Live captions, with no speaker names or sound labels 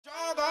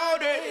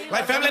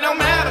Like family don't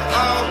matter.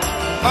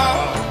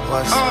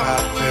 What's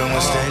poppin'?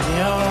 What's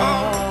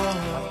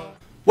that?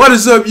 What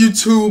is up,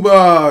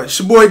 YouTube? It's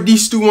your boy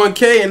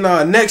DSTEW1K, and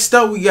next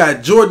up we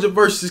got Georgia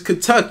versus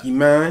Kentucky,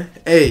 man.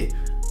 Hey,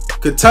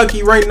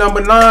 Kentucky ranked number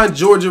 9,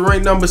 Georgia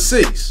ranked number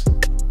 6.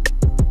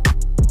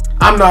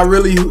 I'm not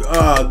really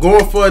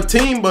going for a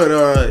team, but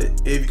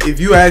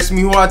if you ask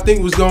me who I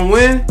think was gonna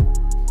win,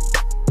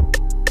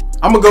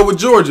 I'm gonna go with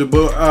Georgia.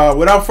 But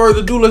without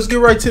further ado, let's get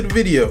right to the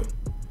video.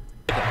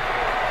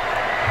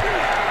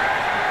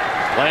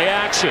 Play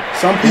action.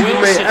 Some people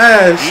may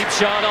ask,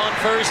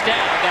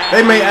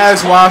 they may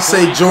ask why I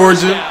say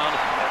Georgia.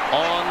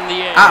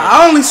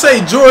 I only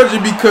say Georgia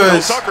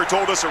because I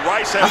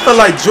feel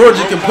like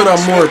Georgia can put up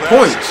more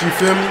points. You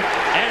feel me?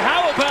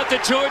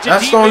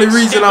 That's the only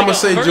reason I'm gonna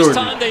say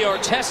Georgia.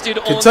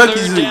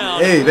 Kentucky's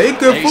hey, they a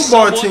good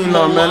football team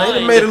now, man. They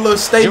done made a little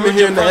statement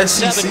here in the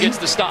SEC.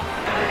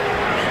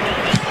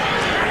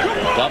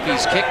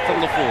 Duffy's kick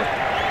from the 4.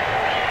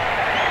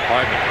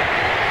 Hardman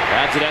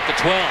adds it at the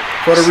 12.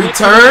 For the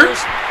return.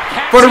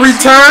 For the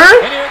return.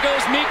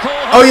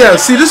 Oh yeah,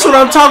 see, this is what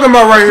I'm talking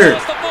about right here.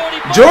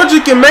 Georgia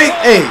can make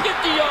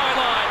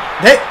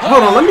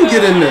hold on, let me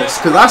get in this,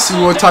 because I see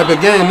what type of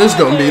game this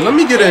gonna be. Let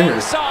me get in here.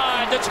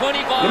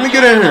 Let me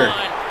get in here.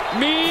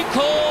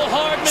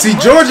 See,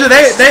 Georgia,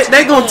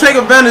 they gonna take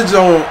advantage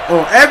on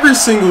every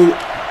single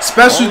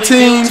special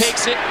teams.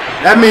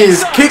 That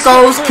means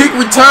kickoffs, kick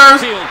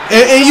returns,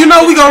 and you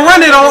know we gonna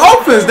run it on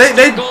offense.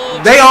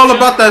 They all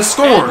about that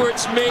scoring.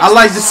 I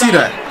like to see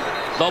that.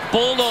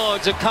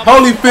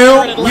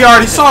 Holyfield, we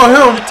already saw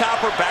him.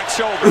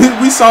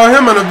 We saw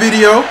him in a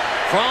video.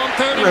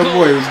 That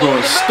boy was going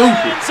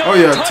stupid. Oh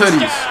yeah,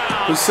 Teddy's.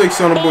 Put 6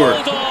 on the board.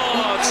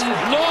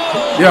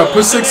 Yeah,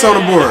 put 6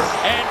 on the board.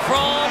 And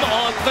from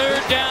on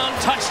 3rd down,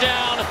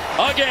 touchdown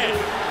again.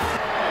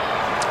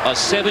 A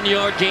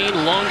 7-yard gain,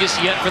 longest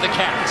yet for the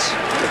Cats.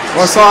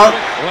 What's up?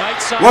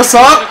 What's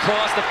up?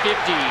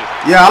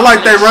 Yeah, I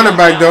like that running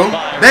back though.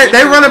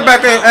 They running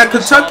back at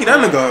Kentucky. That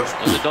nigga. It's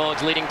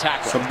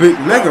a big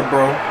nigga,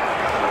 bro.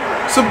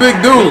 It's a big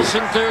dude.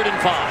 Wilson 3rd and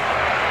 5.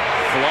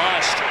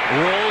 Flushed,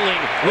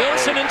 rolling.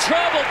 Wilson in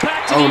trouble.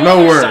 Back to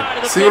nowhere.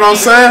 See what I'm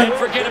saying?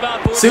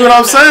 See what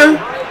I'm saying?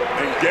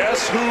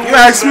 You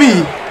ask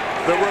me.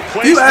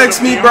 You ask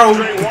me, bro.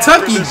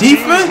 Kentucky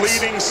defense.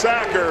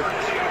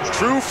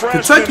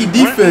 Kentucky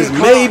defense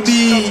may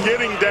be,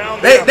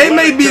 they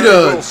may be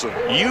the,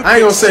 I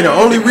ain't gonna say the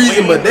only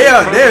reason, but they're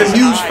a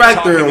huge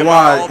factor in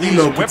why, you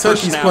know,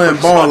 Kentucky's playing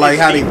ball like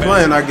how they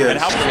playing, I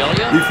guess.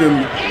 You feel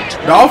me?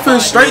 The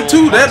offense straight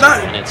too, they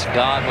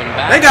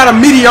got a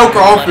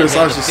mediocre offense,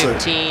 I should say.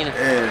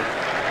 And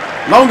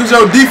as long as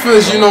your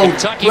defense, you know,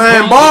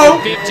 playing ball,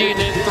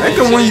 they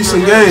can win you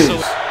some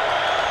games.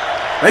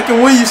 They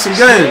can win you some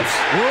games.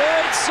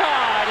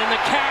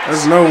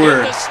 That's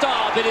nowhere.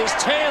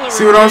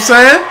 See what I'm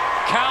saying?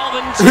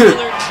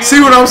 See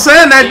what I'm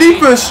saying? That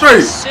defense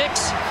straight.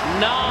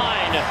 6'9"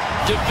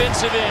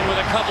 defensive end with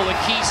a couple of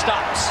key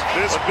stops.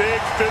 This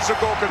big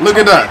physical look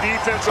at that.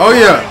 Oh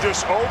yeah.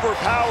 Just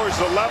overpowers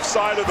the left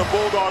side of the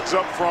Bulldogs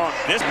up front.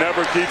 This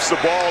never keeps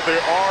the ball. They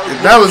are.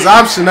 If that was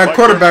option, that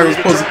quarterback was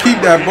supposed to keep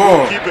that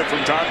ball. Keep it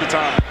from time to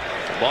time.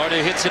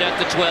 Barter hits it at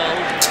the 12.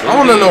 I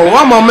want to know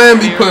why my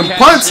man be putting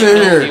punts in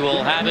here. He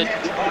will have it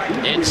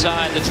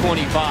inside the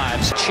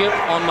 25s. Chip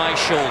on my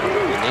shoulder.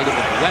 Native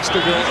of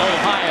Westerville,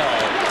 Ohio.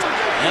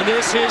 And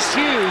this is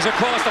Hughes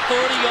across the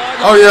 40-yard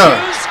line. Oh yeah.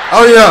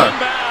 Oh yeah.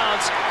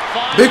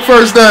 Big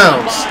first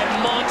downs.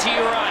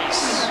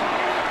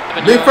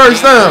 Big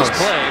first downs.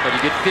 But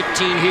you get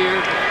 15 here.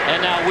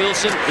 And now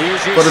Wilson. Here's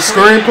your for the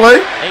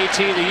screenplay.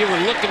 18 that you were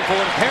looking for.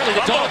 Apparently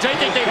the Dogs, they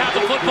think they have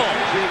the football.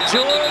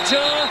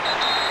 Georgia.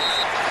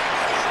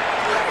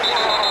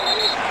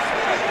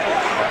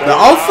 The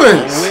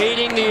offense.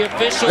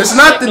 It's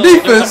not the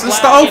defense, it's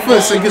the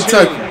offense in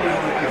Kentucky.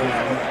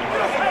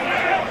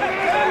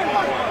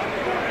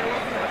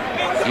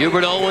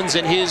 Hubert Owens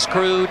and his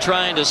crew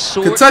trying to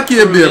sort. Kentucky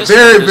would be a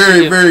very,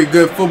 very, very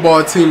good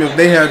football team if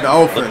they had the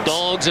offense. The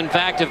Dogs, in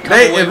fact, have come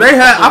if they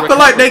had, I feel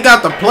like they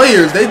got the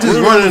players. They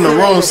just running the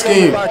wrong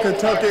scheme,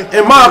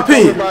 in my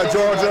opinion.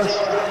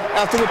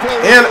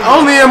 And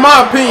only in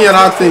my opinion,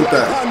 I think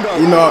that.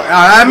 You know,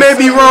 I may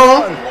be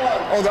wrong.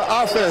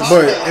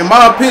 But in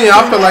my opinion,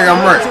 I feel like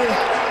I'm right.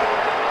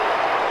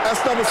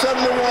 That's number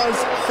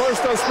 71's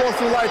first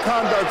unsportsmanlike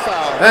conduct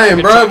foul.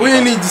 Dang, bro, we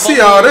didn't need to see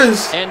all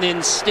this. And in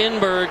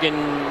Stenberg,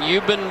 and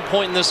you've been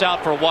pointing this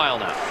out for a while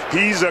now.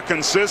 He's a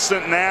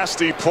consistent,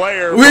 nasty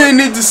player. We didn't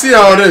need to see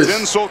all this.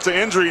 Insult to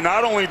injury.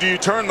 Not only do you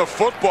turn the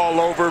football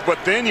over,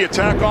 but then you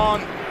tack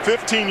on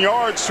 15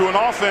 yards to an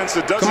offense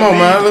that doesn't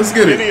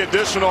need any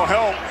additional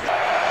help.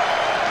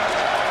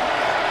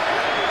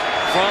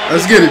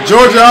 Let's get it.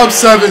 Georgia up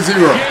 7-0.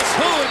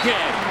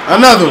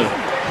 Another one.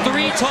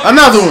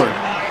 Another one.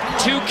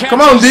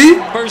 Come on, D.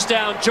 First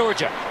down,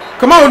 Georgia.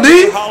 Come on,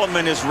 D.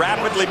 Holloman is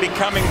rapidly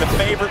becoming the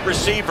favorite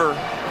receiver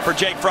for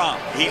Jake Fromm.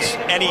 He's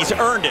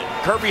earned it.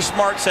 Kirby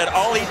Smart said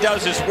all he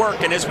does is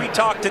work. And as we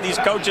talk to these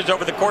coaches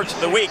over the course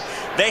of the week,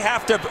 they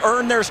have to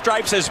earn their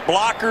stripes as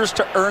blockers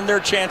to earn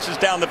their chances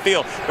down the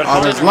field. But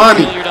there's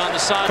Lonnie.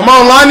 Come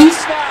on, Lonnie.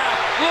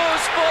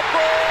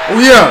 Oh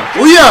yeah.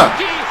 Oh yeah.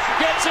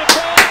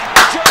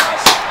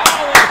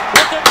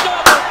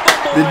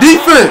 The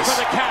defense.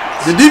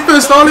 The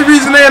defense, the only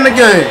reason they're in the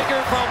game.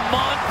 From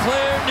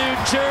Montclair, New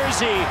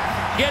Jersey,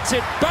 gets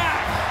it back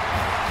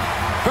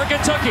for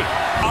Kentucky.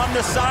 On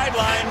the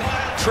sideline,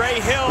 Trey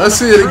Hill. Let's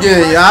see it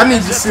again. Yeah, I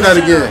need to see that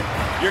again.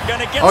 You're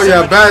gonna get oh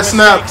yeah, bad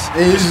snap,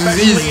 and it's just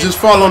easy. Just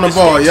fall on the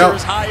ball. Yep.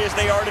 As high as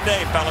they are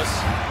today, fellas.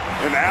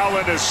 And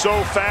Allen is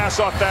so fast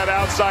off that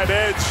outside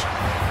edge.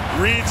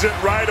 Reads it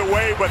right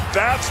away, but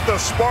that's the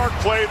spark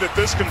play that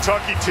this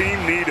Kentucky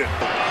team needed.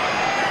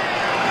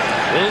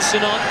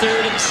 Wilson on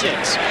 3rd and 6.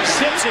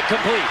 Sips it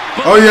complete.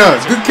 Oh yeah,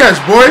 good catch,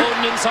 boy.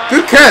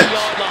 Good catch.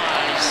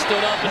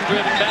 Stood up and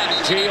driven back.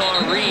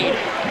 J.R. Reed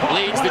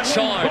leads the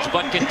charge,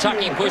 but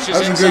Kentucky pushes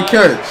inside. That's a good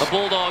catch. A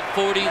Bulldog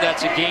 40.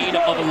 That's a gain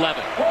of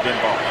 11. On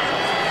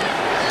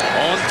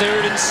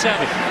 3rd and 7.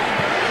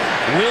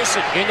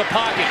 Wilson in the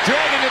pocket,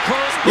 dragging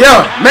across.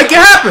 Yeah, make it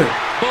happen.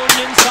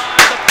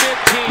 Inside the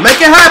 15. Make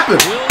it happen.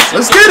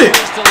 Let's get it.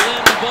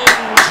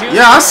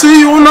 Yeah, I see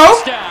you, Uno.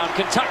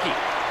 Kentucky.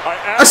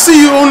 I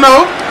see you,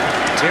 Uno.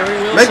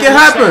 Make it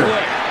happen.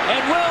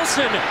 And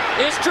Wilson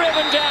is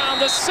driven down.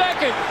 The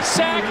second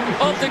sack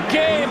of the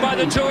game by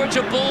the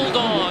Georgia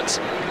Bulldogs.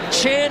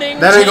 Channing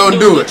that ain't gonna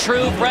do it.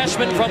 True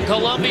freshman from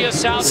Columbia,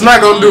 South Carolina. It's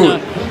not gonna do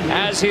it.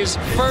 As his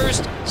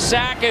first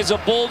sack as a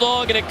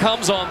Bulldog, and it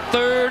comes on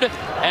 3rd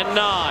and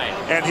 9.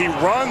 And he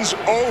runs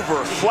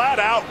over flat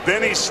out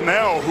Benny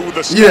Snell, who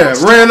the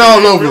scouts ran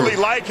all over. Really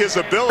like his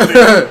ability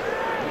to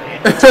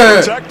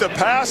protect the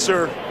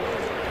passer.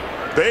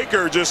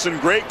 Baker just in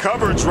great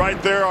coverage right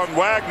there on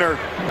Wagner.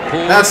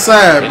 That's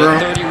sad, bro.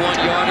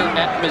 31-yarder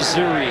at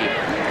Missouri.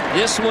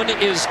 This one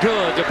is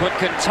good to put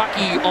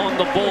Kentucky on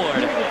the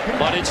board,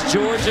 but it's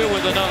Georgia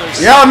with another.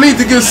 Y'all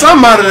need to get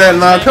something out of that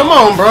now. Come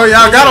on, bro.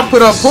 Y'all gotta put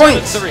up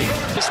points.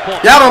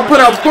 Y'all don't put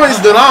up points,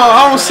 then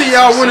I don't see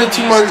y'all winning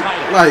too much.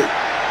 Like,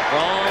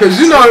 cause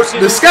you know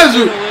the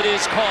schedule.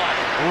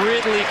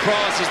 Ridley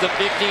crosses the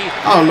 50.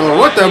 I don't know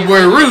what that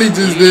boy really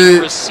just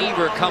did.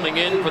 Receiver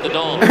coming in for the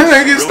Dogs.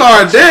 He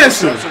started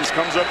dancing.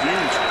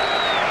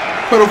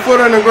 Put a foot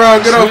on the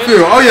ground, get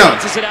upfield. Oh yeah.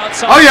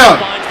 Oh yeah.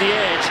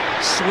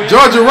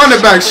 Georgia running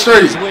back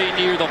straight.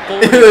 Near the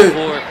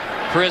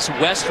Chris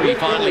Westry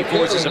finally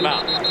forces him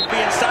out.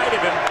 Be inside of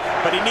him,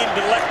 but he needed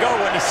to let go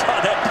when he saw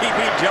that DB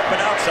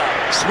jumping outside.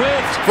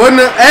 Swift. Foot in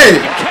the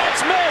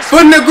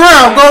foot in the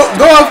ground.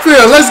 Go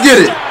upfield. Let's get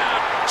it.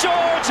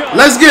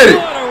 Let's get it.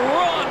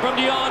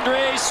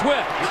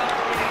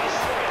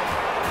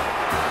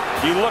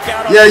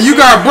 Yeah, you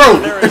got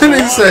broke. And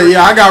he said,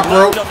 yeah, I got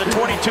broke.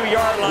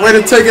 Way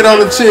to take it on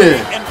the chin.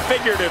 And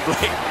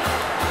figuratively,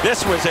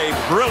 this was a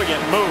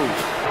brilliant move.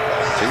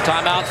 2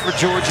 timeouts for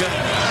Georgia.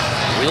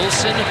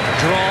 Wilson,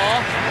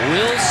 draw.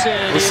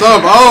 Wilson. What's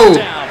up? Oh.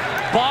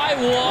 By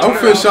 1. I'm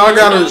fish, y'all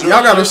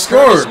gotta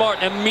score.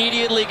 Smart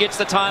immediately gets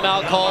the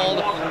timeout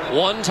called.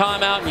 1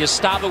 timeout, and you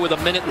stop it with a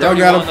minute. Y'all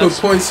gotta put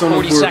points on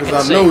the board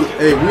because I know,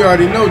 hey, we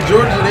already know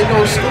Georgia, they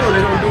don't score,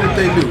 they don't do what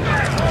they do.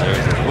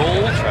 There's the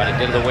roll, try to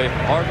get it away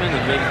from Hartman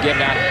and maybe get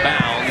it out of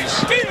bounds.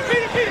 Hit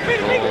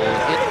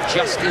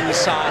just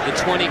inside the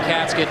 20.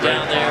 Cats get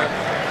down there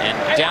and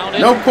down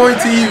it. No point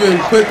to even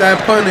put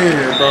that punt in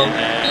here, bro.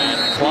 And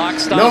clock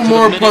stops. No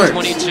more punts.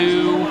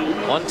 22.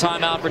 1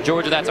 timeout for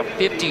Georgia. That's a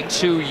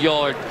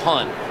 52-yard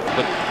punt.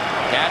 But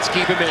Cats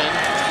keep him in.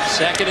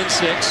 2nd and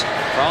 6.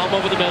 From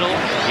over the middle.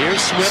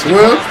 Here's Swift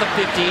across the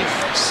 50.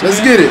 Let's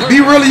get it.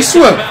 Be really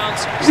swift.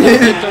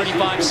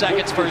 35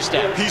 seconds first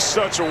down. He's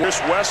such a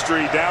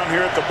Westry down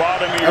here at the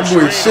bottom of your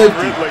screen.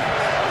 Ridley.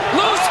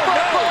 Loose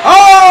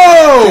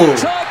oh!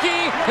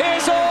 Kentucky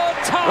is on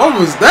top. What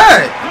was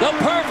that? The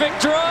perfect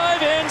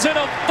drive ends in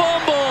a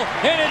fumble,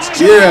 and it's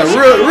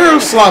Georgia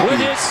real sloppy.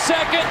 with his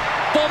 2nd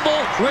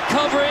fumble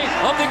recovery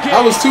of the game.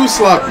 I was too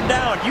sloppy.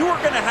 You were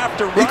going to have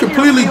to he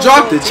completely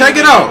dropped it. Check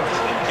it out.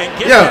 And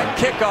get that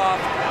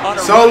kickoff on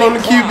it's all on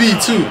the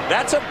QB too.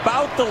 That's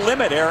about the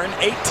limit, Aaron.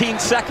 18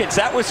 seconds.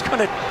 That was going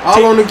to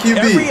all on the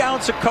QB. Every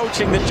ounce of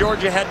coaching that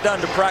Georgia had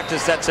done to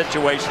practice that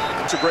situation.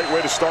 It's a great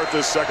way to start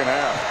this second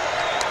half.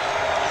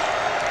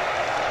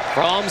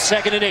 From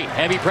 2nd and 8,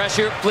 heavy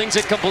pressure, flings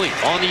it complete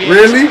on the edge.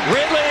 Ridley?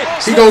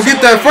 He gonna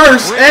get that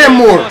first and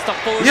more.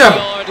 Yeah.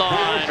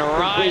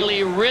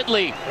 Riley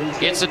Ridley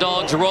gets the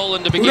Dogs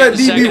rolling to begin the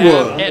second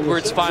half.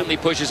 Edwards finally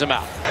pushes him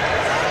out.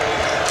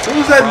 Who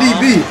was that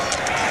DB?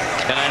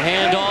 Can I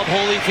hand off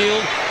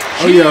Holyfield?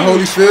 Oh yeah,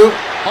 Holyfield.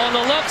 On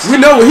the left side.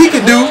 We know what he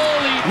can do.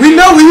 We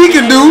know what he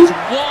can do.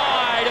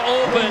 Wide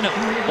open.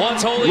 Once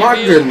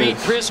Holyfield beat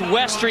Chris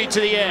Westry to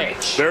the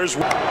edge.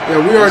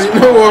 Yeah, we already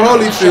know what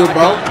Holyfield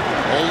about.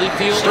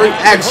 Holyfield straight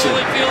action.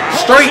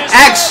 Straight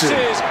action.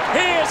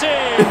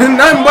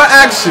 Nothing but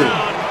action.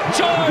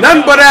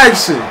 Nothing but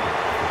action.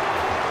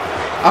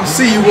 I'll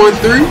see you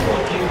 1-3.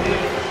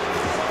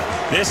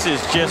 This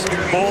is just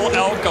bull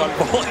elk on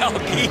bull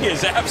elk. He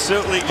is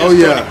absolutely just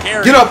going to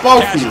carry get up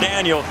off me.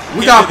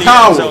 We got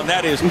power.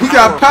 We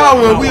got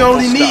power and we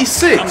only need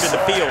 6.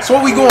 So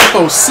what we going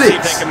for?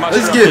 6.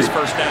 Let's get it.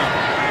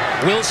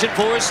 Wilson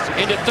forced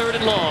into 3rd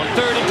and long,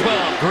 3rd and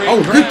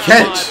 12. Great good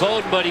catch.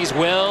 Bowden, but he's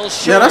well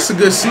short. Yeah, that's a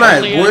good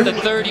snap, boy. At the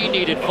 30,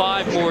 needed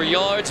 5 more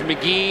yards.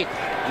 McGee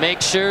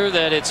makes sure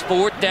that it's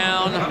 4th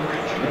down,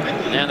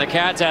 and the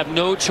Cats have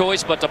no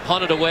choice but to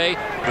punt it away.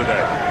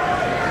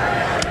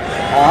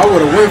 Oh, I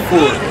would have went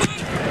for it.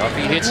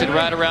 He hits it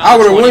right around. I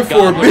would have went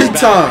for it big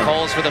time.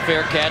 Calls for the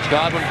fair catch.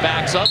 Godwin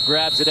backs up,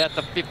 grabs it at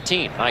the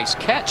 15. Nice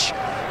catch.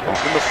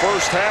 In the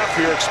first half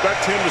here,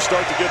 expect him to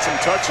start to get some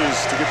touches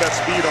to get that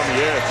speed on the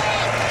edge.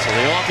 So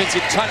the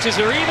offensive touches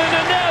are even,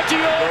 and now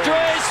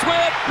DeAndre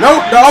Swift.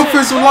 Nope, the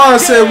offensive line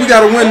said we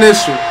got to win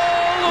this one.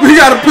 We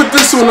got to put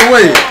this one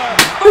away.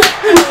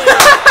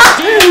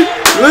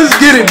 Let's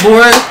get it,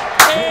 boy.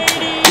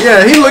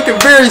 Yeah, he looking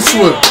very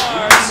swift.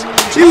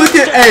 He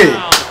looking,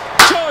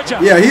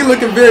 yeah, he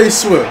looking very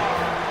swift.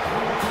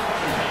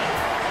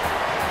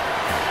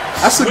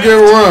 That's a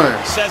good run.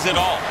 Says it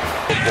all.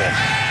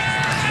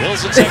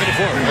 Wilson 2nd and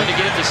 4. Going to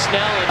get it to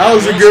Snell. That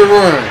was a good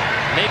run.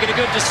 Making a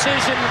good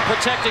decision,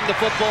 protecting the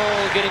football,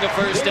 getting a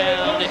 1st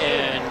down,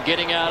 and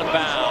getting out of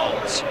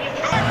bounds.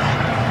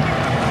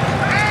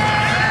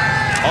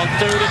 On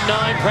 3rd and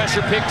 9,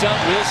 pressure picked up.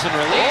 Wilson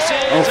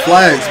releases. Oh,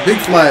 flags, big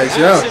flags,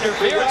 yeah.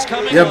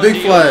 Yeah, big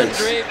flags.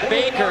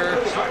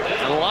 Baker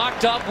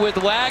locked up with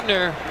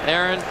Wagner.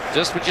 Aaron,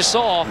 just what you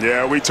saw.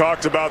 Yeah, we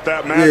talked about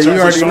that match. Yeah,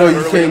 you already know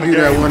you can't do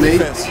that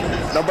 1-8.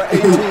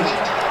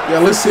 Yeah,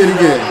 let's see it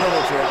again.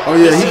 Oh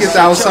yeah, he gets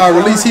the outside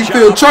release. He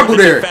feel trouble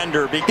there.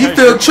 He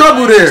feel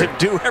trouble there. To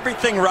do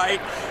everything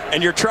right,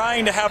 and you're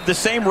trying to have the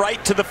same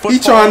right to the football. He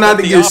trying not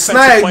to get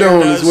snagged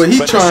on is what he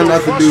trying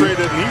not to do.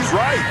 He's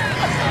right.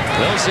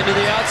 Wilson to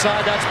the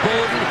outside. That's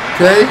Bowden.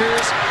 Okay,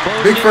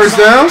 big 1st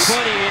downs.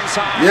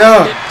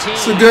 Yeah,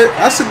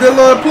 that's a good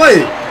little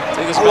play.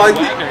 I like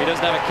it. He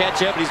doesn't have a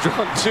catch yet, but he's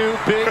drawn 2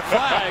 big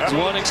flags.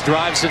 One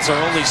drive since our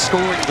only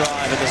scoring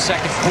drive in the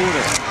 2nd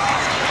quarter.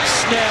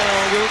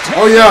 Snell will take.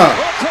 Oh yeah,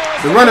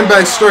 the running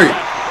back straight.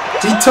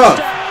 He tough.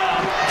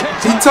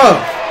 He tough.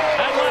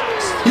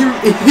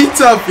 He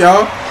tough,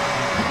 y'all.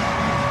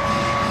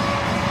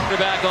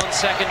 Back on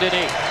 2nd and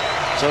 8.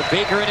 So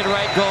Baker in at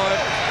right guard,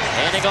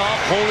 handing off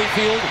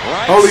Holyfield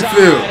right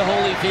Holyfield. side.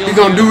 Holyfield. He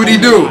gonna do what he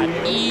do.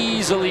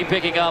 Easily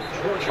picking up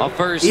a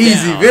 1st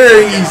easy, down.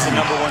 very easy.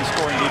 The #1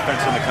 scoring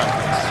defense in the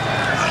country.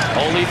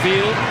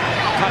 Holyfield,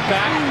 cut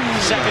back,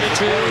 2nd and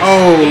 2.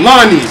 Oh,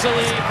 Lonnie.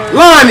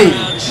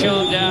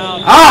 Shoved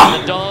down.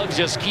 The Dogs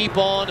just keep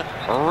on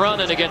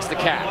running against the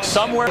Cats.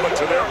 Somewhere to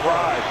their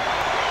pride.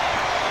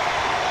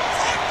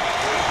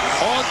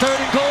 On 3rd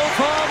and goal,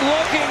 from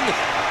looking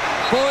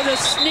for the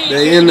sneak.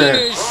 They in there.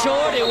 Is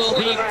short. It will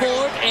be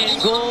 4th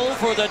and goal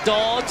for the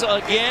Dogs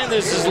again.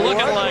 This is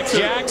looking like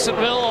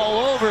Jacksonville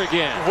all over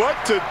again.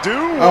 What to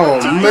do?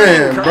 Oh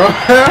man, bro.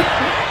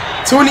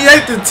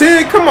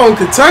 28-10. Come on,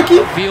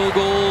 Kentucky. Field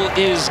goal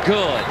is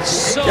good.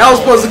 So y'all was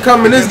supposed to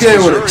come in this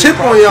game with a chip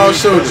on y'all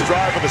shoulder.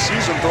 Drive of the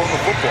season throwing the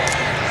football.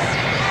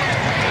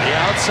 The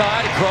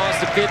outside across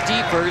the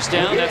 50, 1st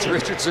down. That's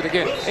Richardson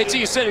again. It's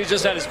you said he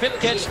just had his 5th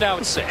catch. Now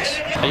it's 6.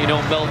 And you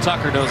know Mel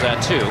Tucker knows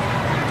that too.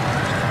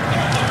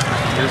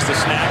 Here's the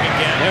snag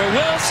again. There,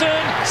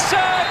 Wilson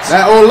sacks.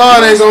 That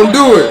O-line ain't gonna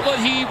do it. But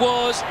he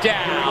was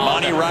down.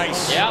 Monty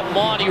Rice. Yeah,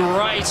 Monty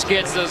Rice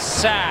gets the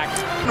sack.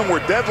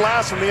 We're dead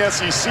last in the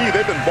SEC.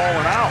 They've been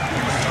balling out.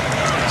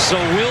 So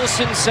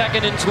Wilson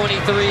 2nd and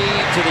 23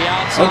 to the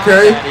outside.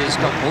 Okay. That is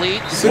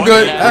complete.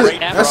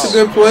 That's a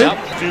good play. Yep.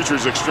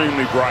 Future's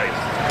extremely bright.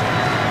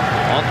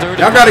 On 3rd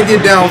y'all got to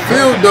get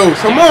downfield though.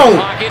 Come on.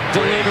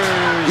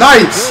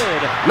 Nice.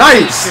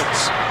 Nice.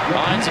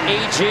 Finds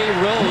A.J.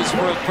 Rose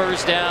for a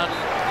 1st down.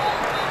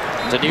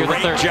 To near the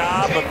 30. Great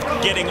job of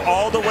getting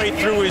all the way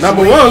through his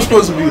 #1 is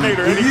supposed to be.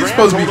 He's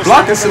supposed to be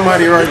blocking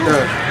somebody right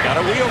there. Got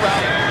a wheel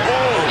route.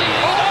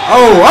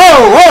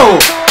 Oh.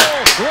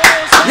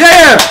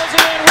 Yeah.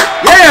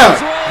 Yeah.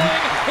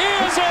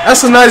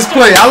 That's a nice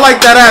play. I like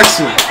that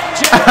action.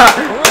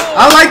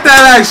 I like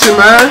that action,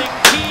 man.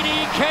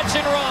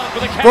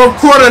 4th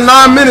quarter,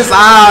 9 minutes.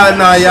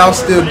 Nah, y'all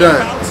still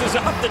done.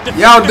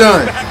 Y'all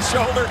done.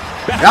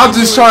 Y'all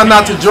just trying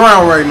not to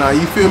drown right now.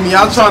 You feel me?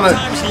 Y'all trying to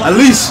at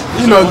least,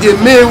 you know, get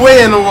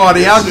midway in the water.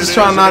 Y'all just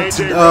trying not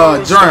to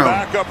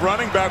drown.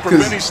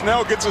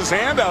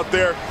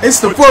 It's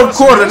the 4th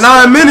quarter,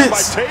 9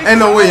 minutes. Ain't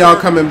no way y'all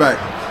coming back.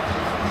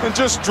 And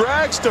just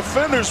drags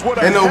defenders. What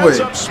a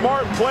heads-up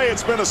smart play.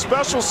 It's been a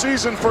special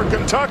season for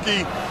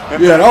Kentucky.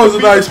 And yeah, that was a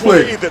nice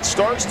play. That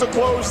starts to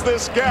close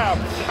this gap.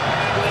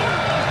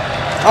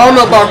 I don't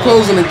know about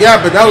closing the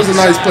gap, but that was a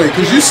nice play.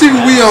 Because you see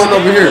what we on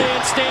over here.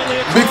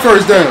 Big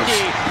 1st downs.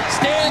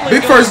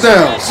 Big 1st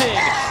downs.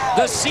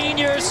 The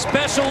senior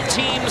special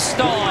team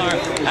star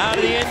out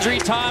of the injury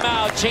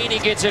timeout. Cheney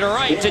gets it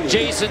right to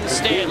Jason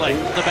Stanley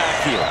in the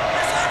backfield.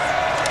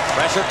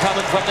 Pressure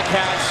coming from the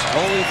Cats.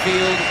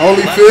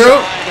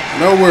 Holyfield,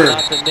 nowhere.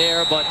 Nothing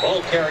there, but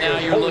now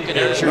you're looking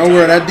at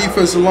nowhere. That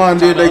defensive line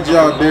did their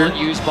job there.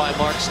 Used by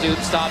Mark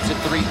Stoops, stops at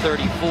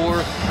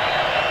 3:34.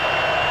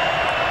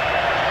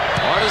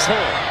 Artis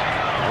Hole.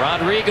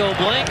 Rodrigo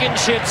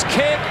Blankenship's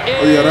kick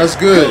is yeah, that's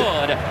good.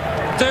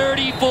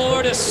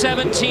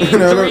 34-17.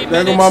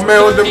 There go my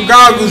man with them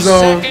goggles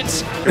on.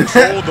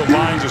 Control the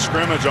lines of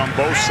scrimmage on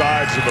both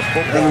sides of the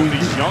football.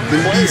 These young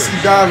players,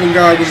 DC diving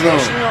goggles on.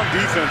 especially on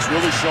defense,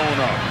 really showing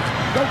up.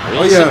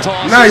 Oh yeah,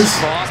 nice.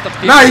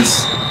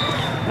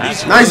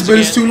 Nice, but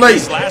it's too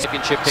late.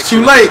 It's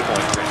too late.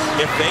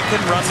 If they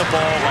can run the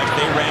ball like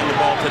they ran the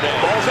ball today,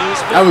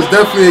 that was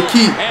definitely a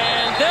keep.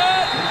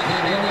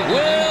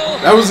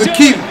 That was a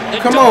keep.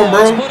 Come on,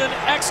 bro. Put an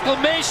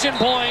exclamation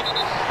point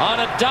on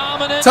a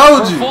dominant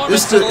told you,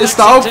 it's the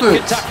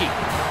offense.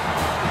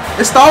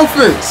 It's the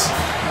offense.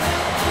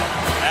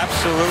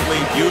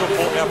 Absolutely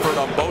beautiful effort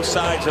on both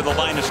sides of the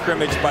line of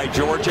scrimmage by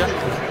Georgia.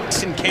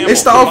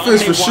 It's the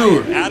offense for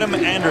sure. Adam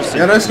Anderson.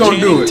 Yeah, that's gonna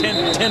do it.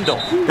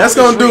 That's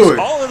gonna do it.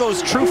 All of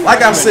those true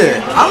like I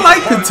said, I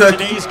like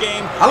Kentucky.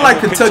 I like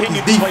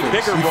Kentucky's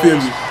defense. You feel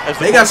me?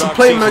 They got some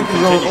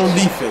playmakers on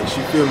defense.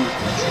 You feel me?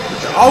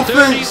 The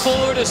offense,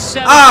 it's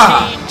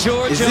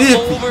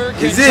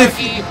iffy. It's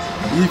iffy.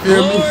 You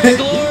feel me?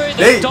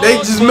 they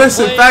just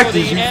missing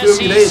factors. You feel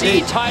me?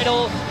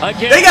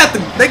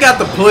 They got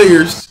the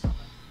players.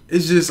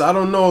 It's just I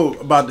don't know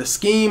about the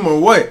scheme or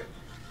what.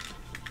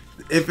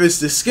 If it's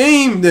the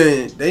scheme,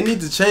 then they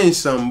need to change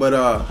something. But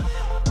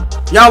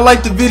y'all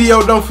like the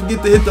video, don't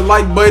forget to hit the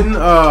like button.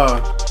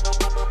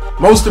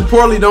 Most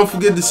importantly, don't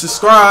forget to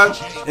subscribe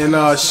and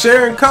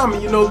share and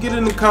comment. You know, get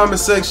in the comment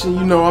section.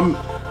 You know, I'm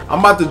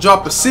about to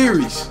drop a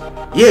series.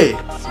 Yeah,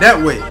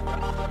 that way.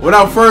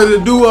 Without further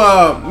ado,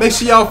 make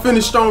sure y'all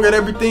finish strong at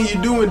everything you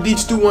do. And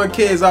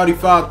DSTEW1K is Audi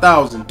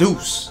 5000.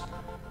 Deuce.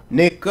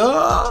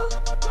 Nigga.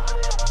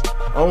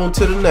 On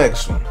to the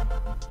next one.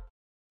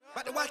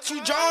 Watch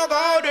you jog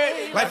all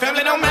day. Like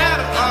family don't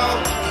matter.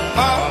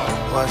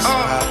 What's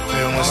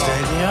poppin'? What's the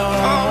deal?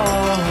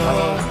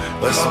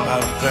 What's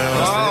poppin'?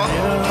 What's the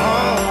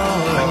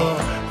deal?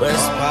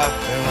 What's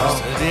poppin'?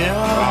 What's the deal?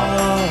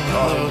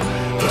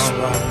 What's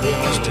poppin'?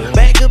 What's the deal?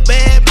 Bag a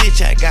bad bitch,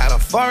 I got a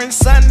foreign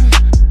son.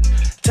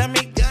 Tell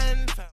me.